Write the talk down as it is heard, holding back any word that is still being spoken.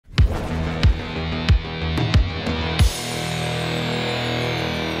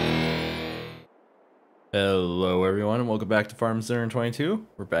Hello everyone and welcome back to Farm Simulator 22.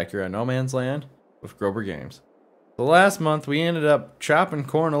 We're back here at No Man's Land with Grober Games. So last month we ended up chopping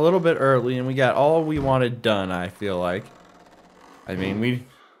corn a little bit early and we got all we wanted done, I feel like. I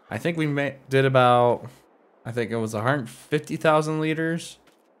think we did about, I think it was 150,000 liters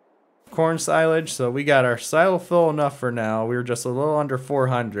corn silage. So we got our silo full enough for now. We were just a little under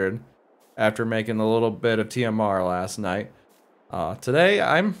 400 after making a little bit of TMR last night. Today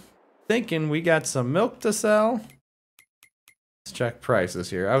I'm thinking we got some milk to sell. Let's check prices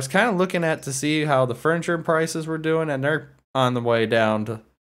here. I was kind of looking at to see how the furniture prices were doing, and they're on the way down,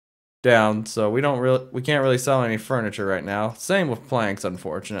 so we can't really sell any furniture right now. Same with planks,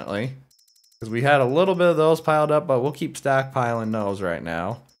 unfortunately, because we had a little bit of those piled up, but we'll keep stockpiling those right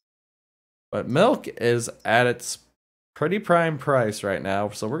now. But milk is at its pretty prime price right now,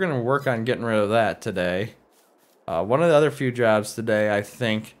 so we're gonna work on getting rid of that today. One of the other few jobs today, I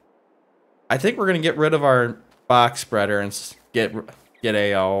think we're gonna get rid of our box spreader and get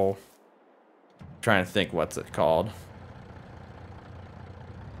a trying to think what's it called.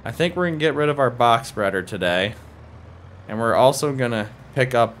 I think we're gonna get rid of our box spreader today, and we're also gonna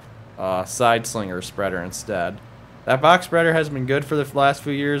pick up a side slinger spreader instead. That box spreader has been good for the last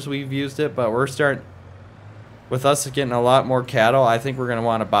few years we've used it, but we're starting with us getting a lot more cattle. I think we're gonna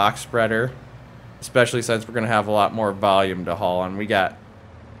want a box spreader, especially since we're gonna have a lot more volume to haul, and we got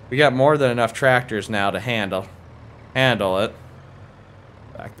more than enough tractors now to handle it.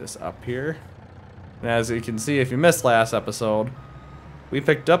 Back this up here. And as you can see, if you missed last episode, we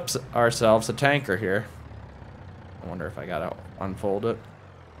picked up ourselves a tanker here. I wonder if I gotta unfold it.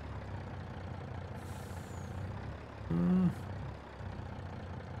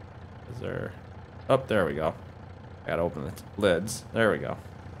 Is there... Oh, there we go. I gotta open the lids. There we go.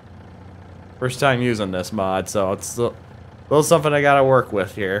 First time using this mod, so it's a little something I gotta work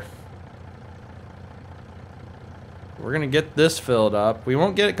with here. We're gonna get this filled up. We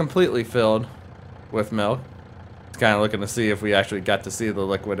won't get it completely filled with milk. Just kind of looking to see if we actually got to see the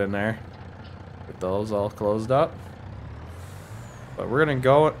liquid in there. Get those all closed up. But we're gonna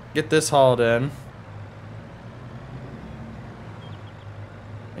go get this hauled in.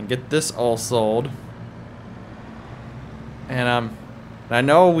 And get this all sold. And I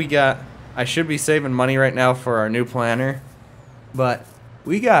know I should be saving money right now for our new planter. But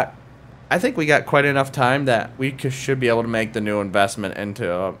I think we got quite enough time that we should be able to make the new investment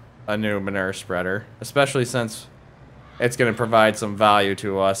into a new manure spreader, especially since it's going to provide some value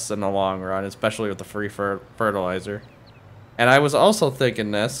to us in the long run, especially with the free fertilizer. And I was also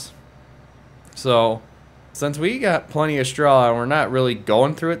thinking this, so since we got plenty of straw and we're not really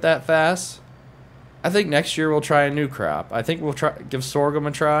going through it that fast, I think next year we'll try a new crop. I think we'll give sorghum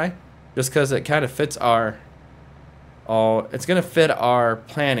a try, just because it kind of fits it's going to fit our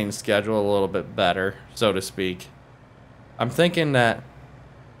planning schedule a little bit better, so to speak. I'm thinking that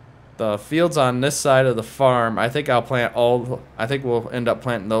the fields on this side of the farm, I think we'll end up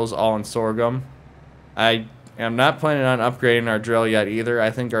planting those all in sorghum. I am not planning on upgrading our drill yet either.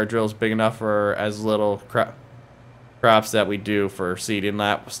 I think our drill's big enough for as little crops that we do for seeding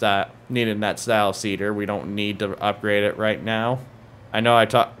needing that style seeder. We don't need to upgrade it right now. I know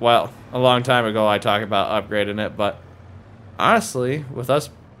a long time ago I talked about upgrading it, but honestly, with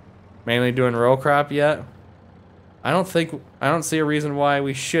us mainly doing row crop yet, I don't see a reason why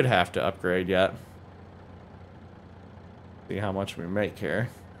we should have to upgrade yet. See how much we make here.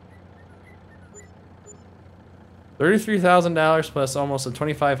 $33,000 plus almost a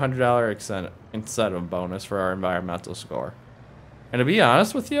 $2,500 incentive bonus for our environmental score. And to be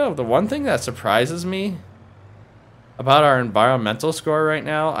honest with you, the one thing that surprises me about our environmental score right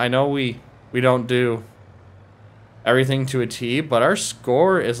now, I know we don't do everything to a T, but our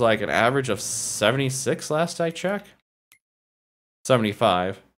score is like an average of 76 last I checked.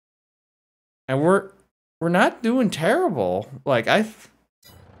 75. And we're not doing terrible. Like I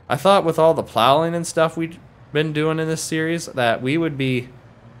thought with all the plowing and stuff we'd been doing in this series that we would be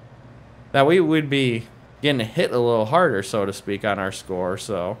getting hit a little harder, so to speak, on our score.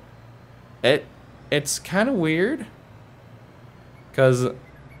 So it's kind of weird, because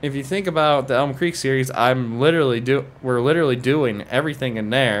if you think about the Elm Creek series, we're literally doing everything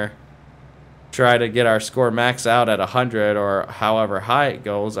in there, try to get our score max out at 100 or however high it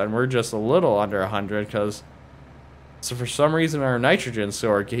goes, and we're just a little under 100 because for some reason our nitrogen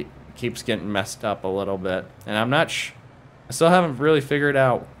score keeps getting messed up a little bit, and I still haven't really figured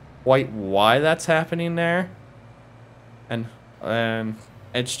out quite why that's happening there, and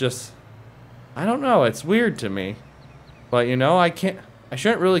it's just, I don't know, it's weird to me, but you know, I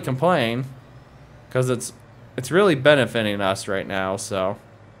shouldn't really complain, because it's really benefiting us right now. So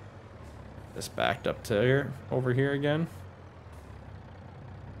this backed up to here, over here again.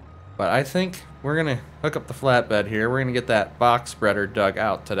 But I think we're gonna hook up the flatbed here. We're gonna get that box spreader dug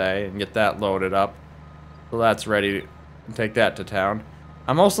out today and get that loaded up. So that's ready to take that to town.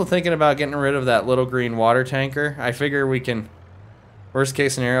 I'm also thinking about getting rid of that little green water tanker. I figure we can, worst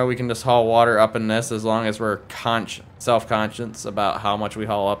case scenario, we can just haul water up in this as long as we're self-conscious about how much we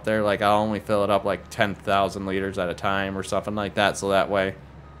haul up there. Like, I'll only fill it up like 10,000 liters at a time or something like that, so that way,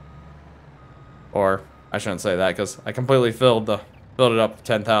 or I shouldn't say that because I completely filled it up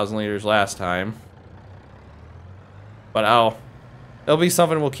 10,000 liters last time. But it'll be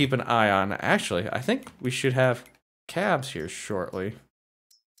something we'll keep an eye on. Actually, I think we should have calves here shortly.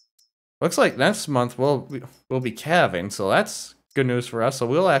 Looks like next month we'll be calving, so that's good news for us. So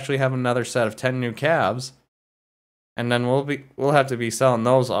we'll actually have another set of 10 new calves, and then we'll have to be selling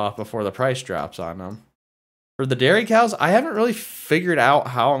those off before the price drops on them. For the dairy cows, I haven't really figured out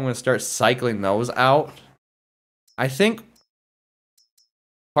how I'm going to start cycling those out. I think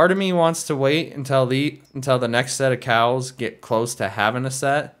part of me wants to wait until the next set of cows get close to having a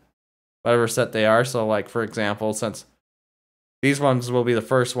set, whatever set they are. So, like, for example, since these ones will be the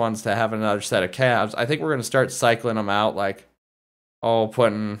first ones to have another set of calves, I think we're going to start cycling them out, like,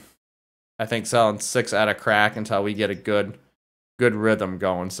 selling 6 at a crack until we get a good rhythm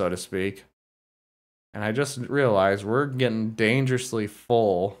going, so to speak. And I just realized we're getting dangerously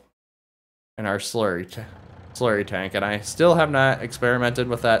full in our slurry tank, and I still have not experimented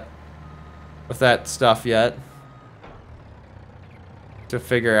with that stuff yet to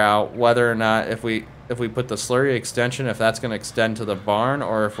figure out whether or not if we put the slurry extension, if that's going to extend to the barn,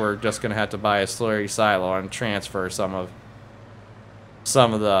 or if we're just going to have to buy a slurry silo and transfer some of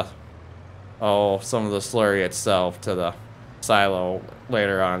the slurry itself to the silo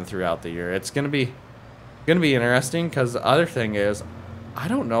later on throughout the year. It's going to be interesting, because the other thing is, I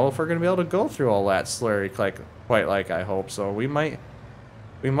don't know if we're going to be able to go through all that slurry quite like I hope. So we might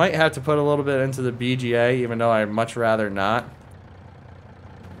have to put a little bit into the BGA, even though I'd much rather not.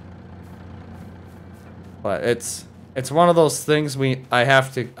 But it's one of those things I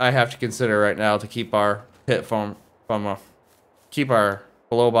have to consider right now to keep our pit keep our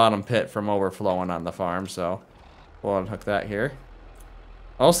below bottom pit from overflowing on the farm. So we'll unhook that here.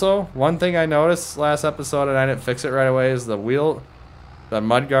 Also, one thing I noticed last episode and I didn't fix it right away is the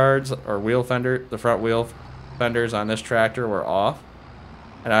mud guards or the front wheel fenders on this tractor were off.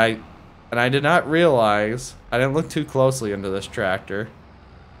 And I did not realize, I didn't look too closely into this tractor.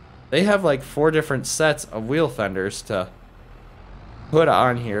 They have like 4 different sets of wheel fenders to put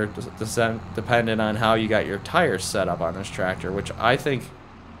on here, depending on how you got your tires set up on this tractor, which I think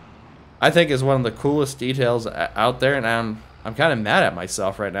is one of the coolest details out there, and I'm kind of mad at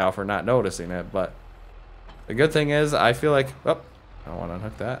myself right now for not noticing it. But the good thing is, I feel like, I don't want to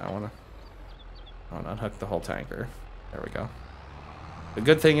unhook that. I want to unhook the whole tanker. There we go. The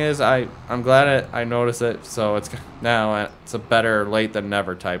good thing is, I'm glad I noticed it, so it's a better late than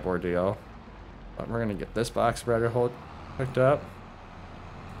never type ordeal. But we're gonna get this box spreader hooked up.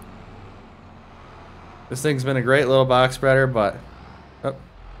 This thing's been a great little box spreader, but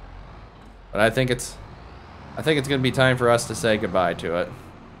I think it's gonna be time for us to say goodbye to it.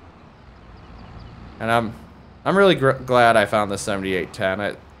 And I'm really glad I found the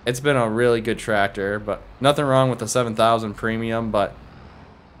 7810. It's been a really good tractor, but nothing wrong with the 7000 premium, but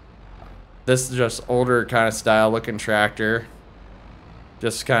this is just older kind of style looking tractor.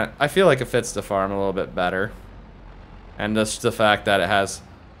 Just I feel like it fits the farm a little bit better. And just the fact that it has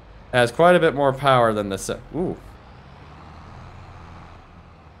quite a bit more power than the ooh.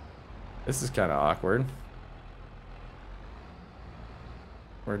 This is kind of awkward.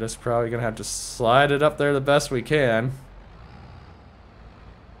 We're just probably gonna have to slide it up there the best we can.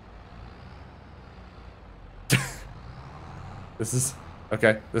 This is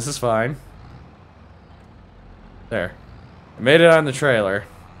okay. This is fine. There. I made it on the trailer.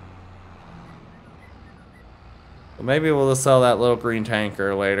 Well, maybe we'll just sell that little green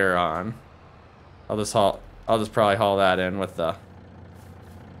tanker later on. I'll just probably haul that in with the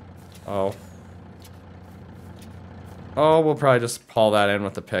we'll probably just haul that in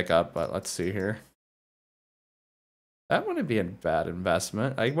with the pickup, but let's see here. That wouldn't be a bad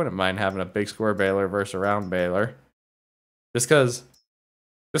investment. I wouldn't mind having a big square baler versus a round baler. Just because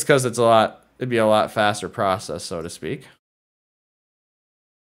it'd be a lot faster process, so to speak.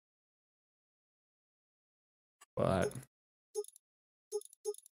 But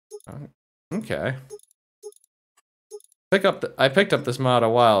okay. I picked up this mod a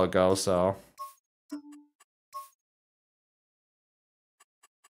while ago, so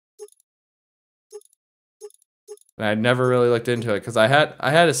And I'd never really looked into it because I had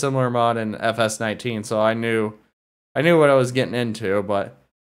a similar mod in FS19, so I knew what I was getting into, but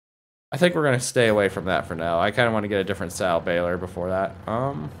I think we're gonna stay away from that for now. I kind of want to get a different style baler before that.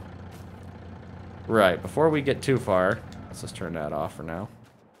 Right, before we get too far, let's just turn that off for now.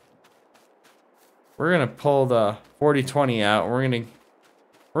 We're gonna pull the 4020 out. We're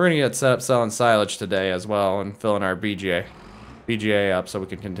gonna get set up selling silage today as well and filling our BGA up so we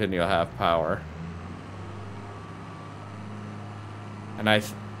can continue to have power. And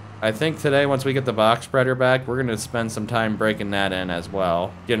I think today, once we get the box spreader back, we're gonna spend some time breaking that in as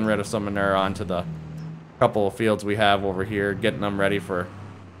well, getting rid of some manure onto the couple of fields we have over here, getting them ready for.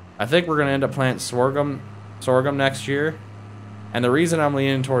 I think we're gonna end up planting sorghum next year, and the reason I'm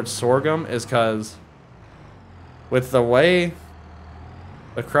leaning towards sorghum is because with the way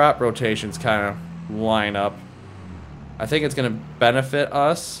the crop rotations kind of line up, I think it's gonna benefit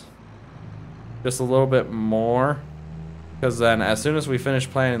us just a little bit more. Because then, as soon as we finish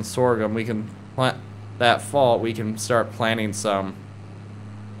planting sorghum, we can plant that fall. We can start planting some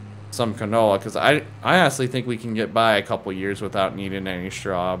canola. Because I honestly think we can get by a couple years without needing any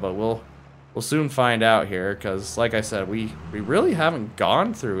straw. But we'll soon find out here. Because, like I said, we really haven't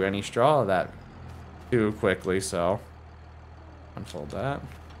gone through any straw that too quickly. So, unfold that.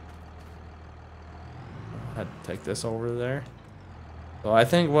 I had to take this over there. So I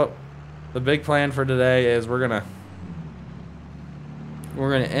think what the big plan for today is we're gonna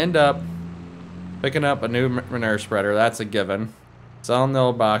end up picking up a new manure spreader. That's a given. Selling the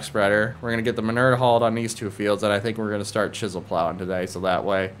old box spreader. We're going to get the manure hauled on these 2 fields, and I think we're going to start chisel plowing today, so that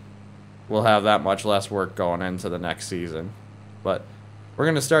way we'll have that much less work going into the next season. But we're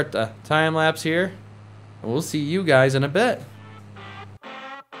going to start the time lapse here, and we'll see you guys in a bit.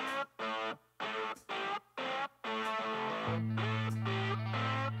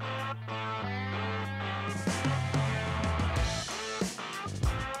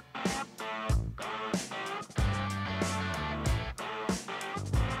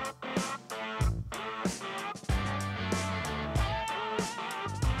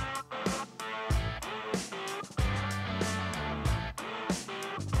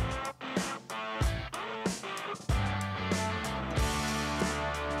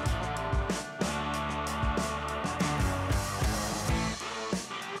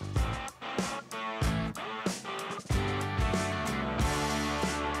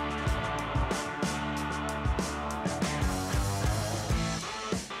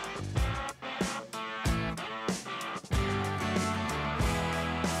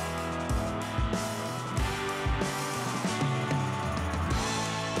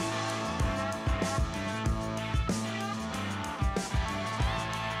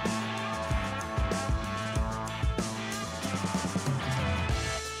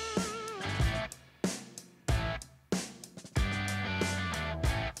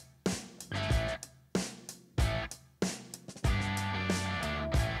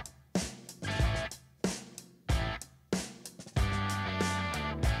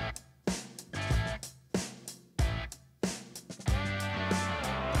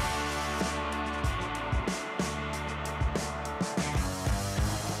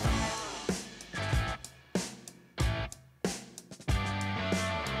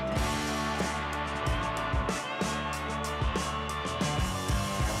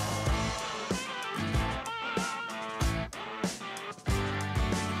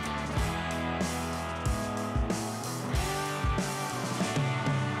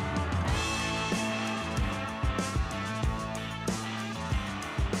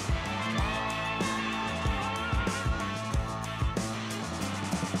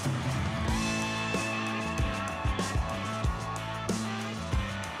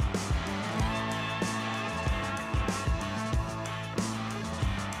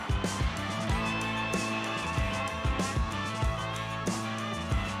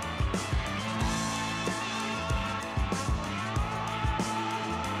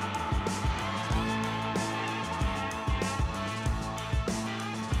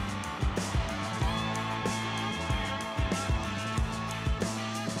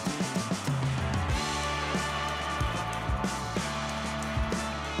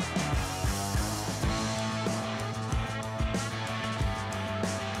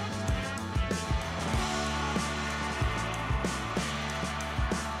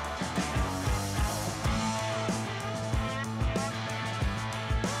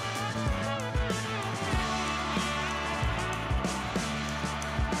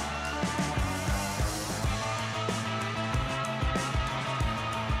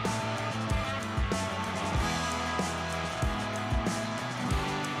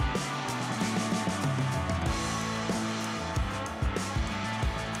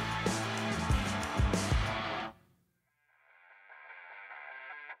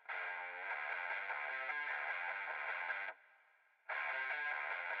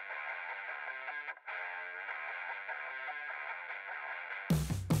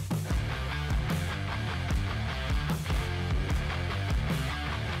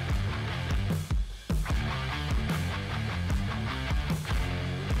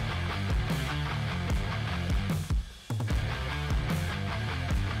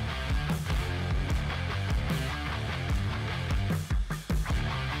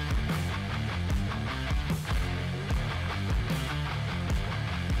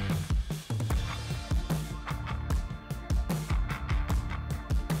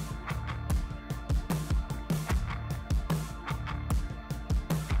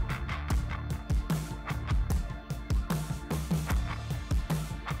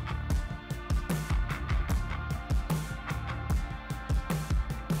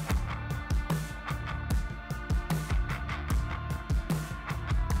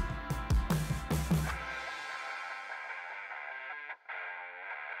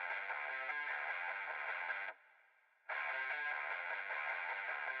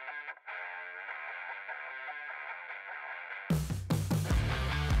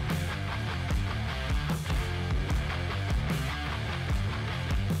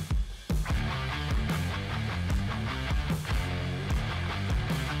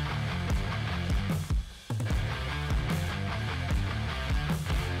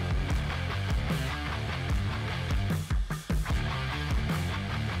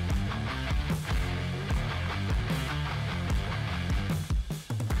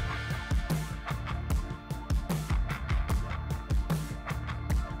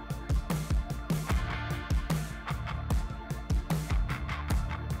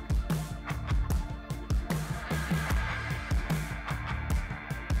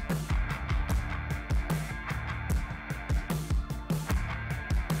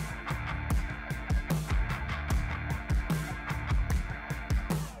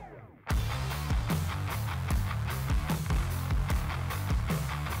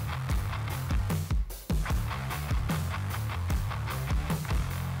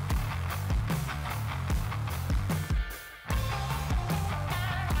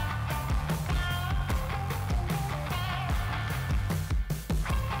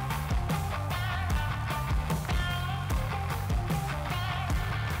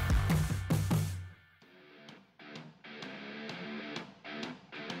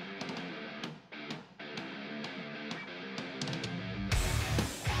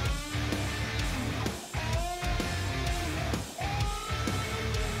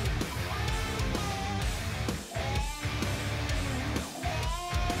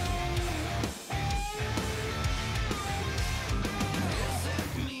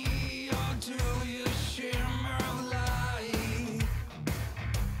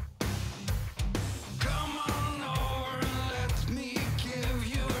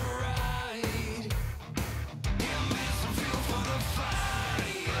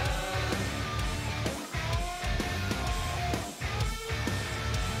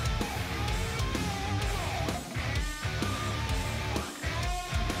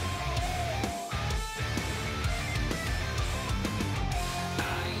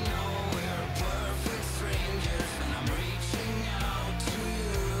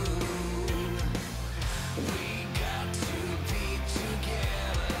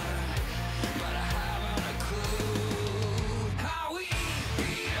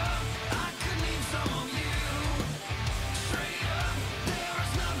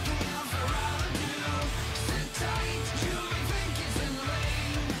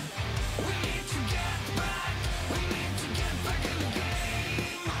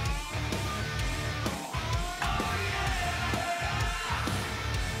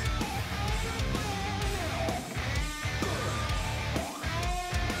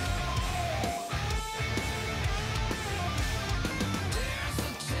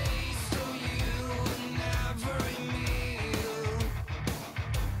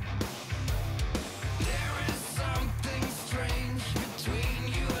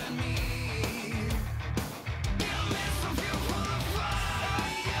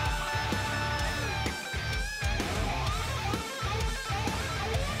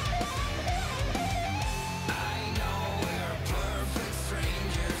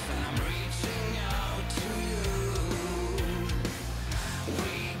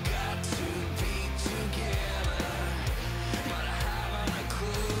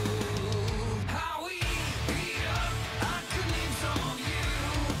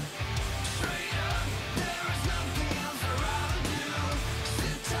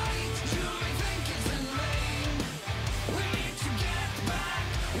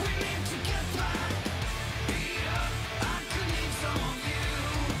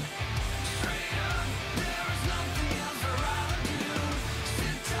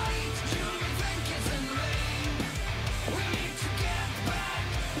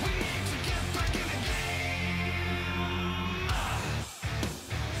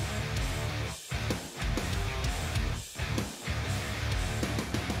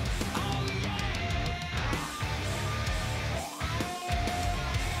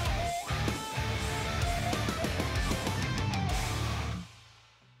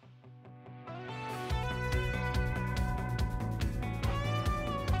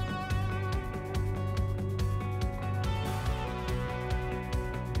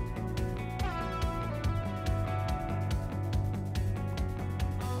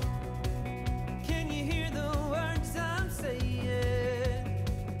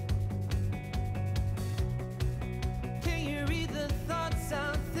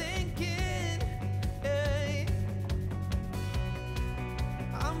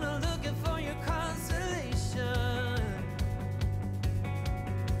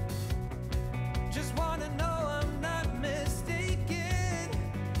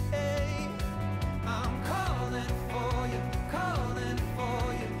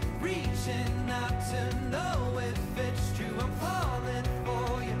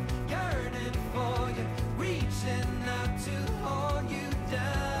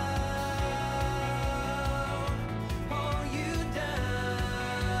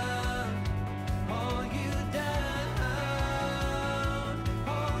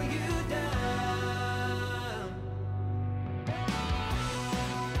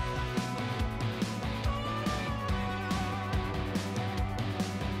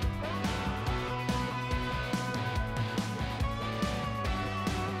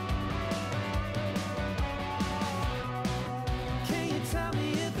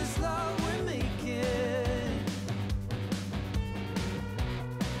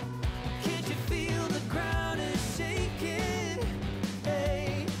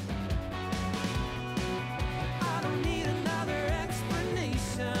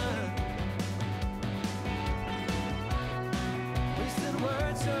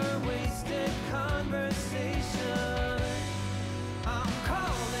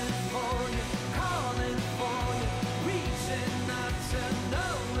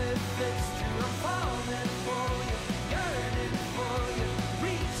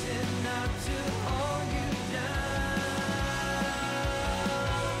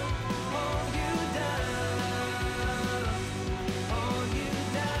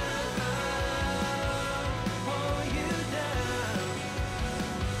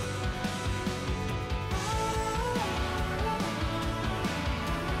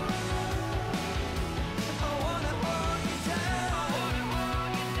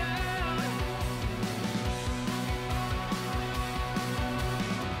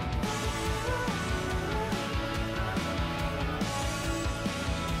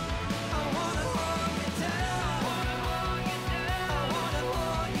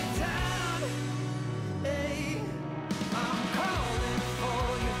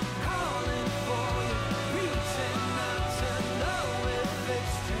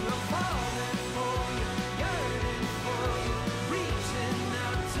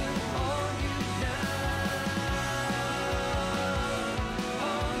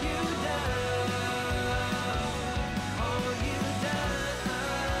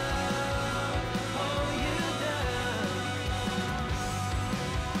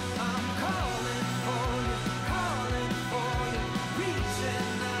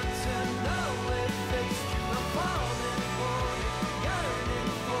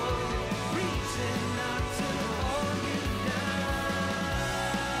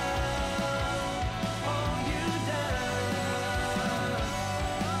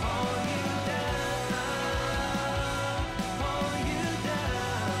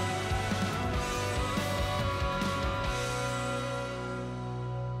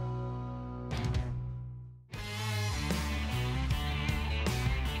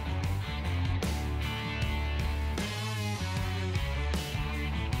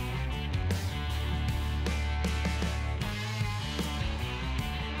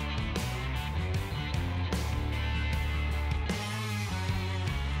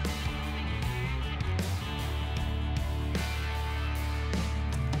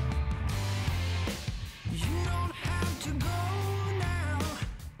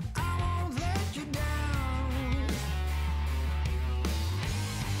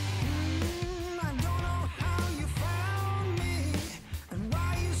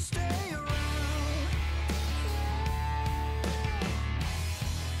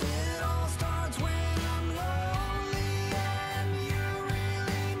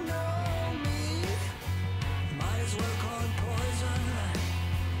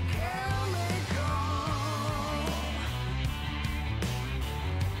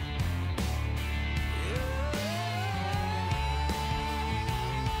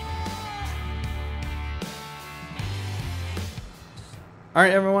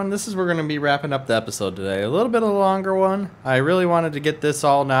 Alright everyone, this is where we're going to be wrapping up the episode today. A little bit of a longer one. I really wanted to get this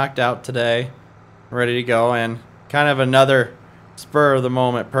all knocked out today. Ready to go, and kind of another spur of the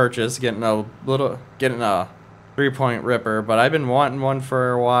moment purchase, getting a 3-point ripper, but I've been wanting one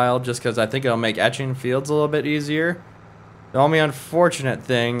for a while just because I think it'll make etching fields a little bit easier. The only unfortunate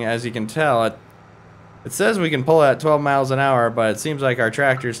thing, as you can tell, it says we can pull at 12 miles an hour, but it seems like our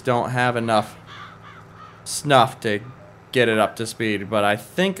tractors don't have enough snuff to get it up to speed. But I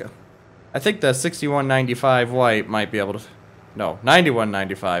think the 6195 white might be able to, no,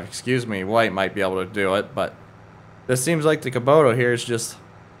 9195, excuse me, white might be able to do it. But this seems like the Kubota here is just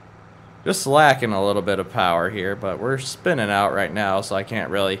lacking a little bit of power here. But we're spinning out right now, so I can't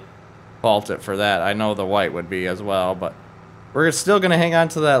really fault it for that. I know the white would be as well, but we're still gonna hang on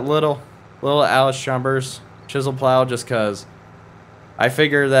to that little Alice Chambers chisel plow just because I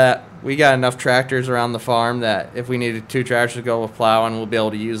figure that we got enough tractors around the farm that if we needed 2 tractors to go with plowing, we'll be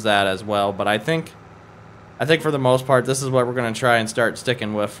able to use that as well. But I think for the most part, this is what we're going to try and start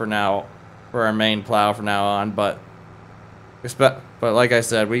sticking with for now, for our main plow from now on. But like I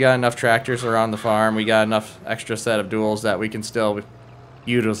said, we got enough tractors around the farm. We got enough extra set of duals that we can still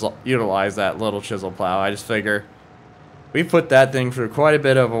utilize that little chisel plow. I just figure we put that thing through quite a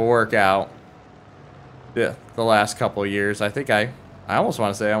bit of a workout the last couple of years. I think I almost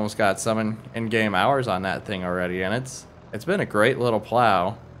want to say I almost got some in-game hours on that thing already, and it's been a great little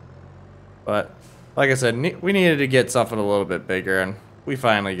plow. But like I said, we needed to get something a little bit bigger, and we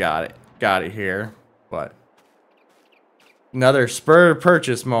finally got it here. But another spur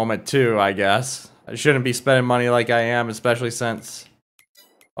purchase moment too, I guess. I shouldn't be spending money like I am, especially since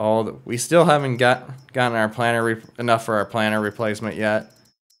we still haven't gotten our planter enough for our planter replacement yet.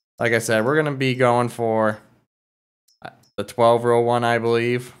 Like I said, we're gonna be going for the 12-row one, I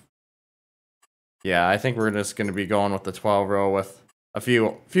believe. Yeah, I think we're just going to be going with the 12-row with a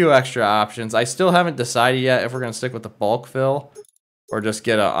few extra options. I still haven't decided yet if we're going to stick with the bulk fill or just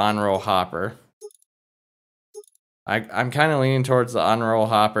get an on-roll hopper. I'm kind of leaning towards the on-roll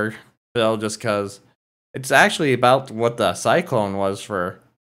hopper fill just because it's actually about what the Cyclone was for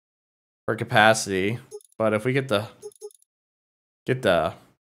capacity. But if we get the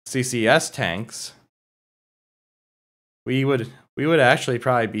CCS tanks, we would actually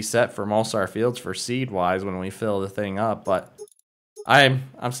probably be set for most of our fields for seed wise when we fill the thing up. But I'm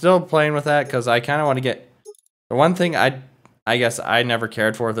still playing with that because I kind of want to get the one thing I guess I never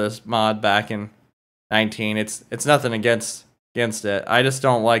cared for this mod back in 19. It's nothing against it. I just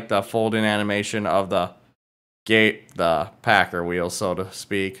don't like the folding animation of the packer wheel, so to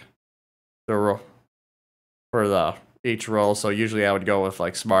speak, for each roll. So usually I would go with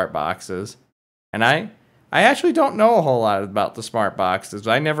like smart boxes, and I actually don't know a whole lot about the smart boxes.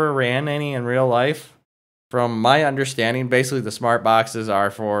 I never ran any in real life. From my understanding, basically the smart boxes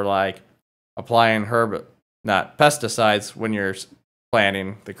are for like applying not pesticides when you're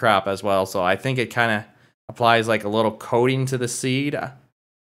planting the crop as well. So I think it kind of applies like a little coating to the seed,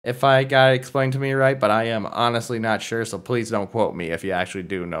 if I got it explained to me right, but I am honestly not sure, so please don't quote me if you actually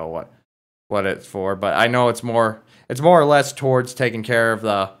do know what it's for. But I know it's more or less towards taking care of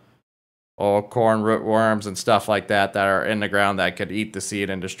the corn root worms and stuff like that are in the ground that could eat the seed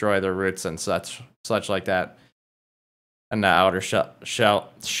and destroy the roots and such like that, and the outer shell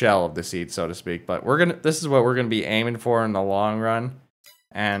of the seed, so to speak. But this is what we're gonna be aiming for in the long run,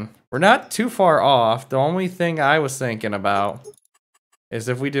 and we're not too far off. The only thing I was thinking about is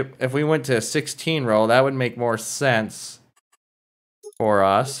if we went to a 16 row, that would make more sense for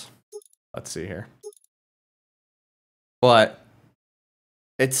us. Let's see here, but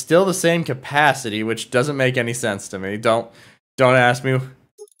it's still the same capacity, which doesn't make any sense to me. Don't ask me.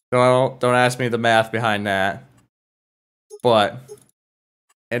 Don't ask me the math behind that. But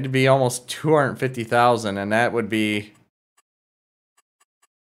it'd be almost 250,000, and that would be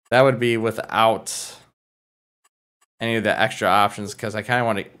without any of the extra options, because I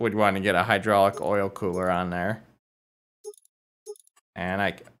kind of would want to get a hydraulic oil cooler on there. And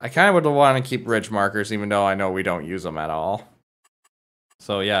I kind of would want to keep ridge markers, even though I know we don't use them at all.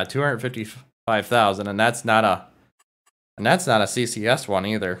 So yeah, 255,000, and that's not a CCS one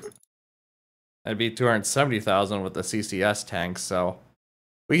either. That'd be 270,000 with the CCS tanks. So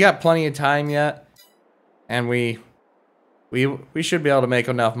we got plenty of time yet, and we should be able to make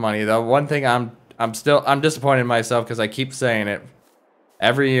enough money. The one thing I'm disappointed in myself because I keep saying it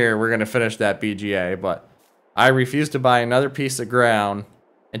every year we're gonna finish that BGA, but I refuse to buy another piece of ground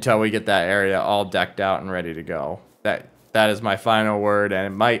until we get that area all decked out and ready to go. That is my final word, and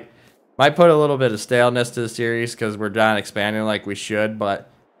it might put a little bit of staleness to the series because we're not expanding like we should,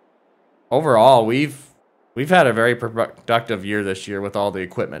 but overall we've we've had a very productive year this year with all the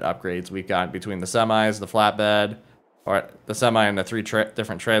equipment upgrades we got between the semis, the flatbed, or the semi and the three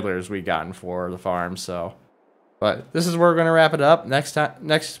different trailers we gotten for the farm. So, but this is where we're gonna wrap it up.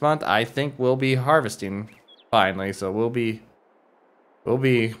 Next month, I think we'll be harvesting finally. So we'll be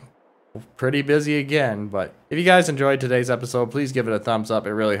pretty busy again. But if you guys enjoyed today's episode, please give it a thumbs up.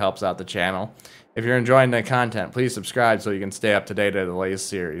 It really helps out the channel. If you're enjoying the content, please subscribe so you can stay up to date at the latest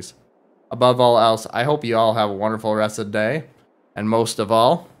series. Above all else, I hope you all have a wonderful rest of the day. And most of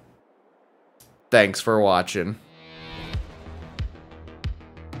all, thanks for watching.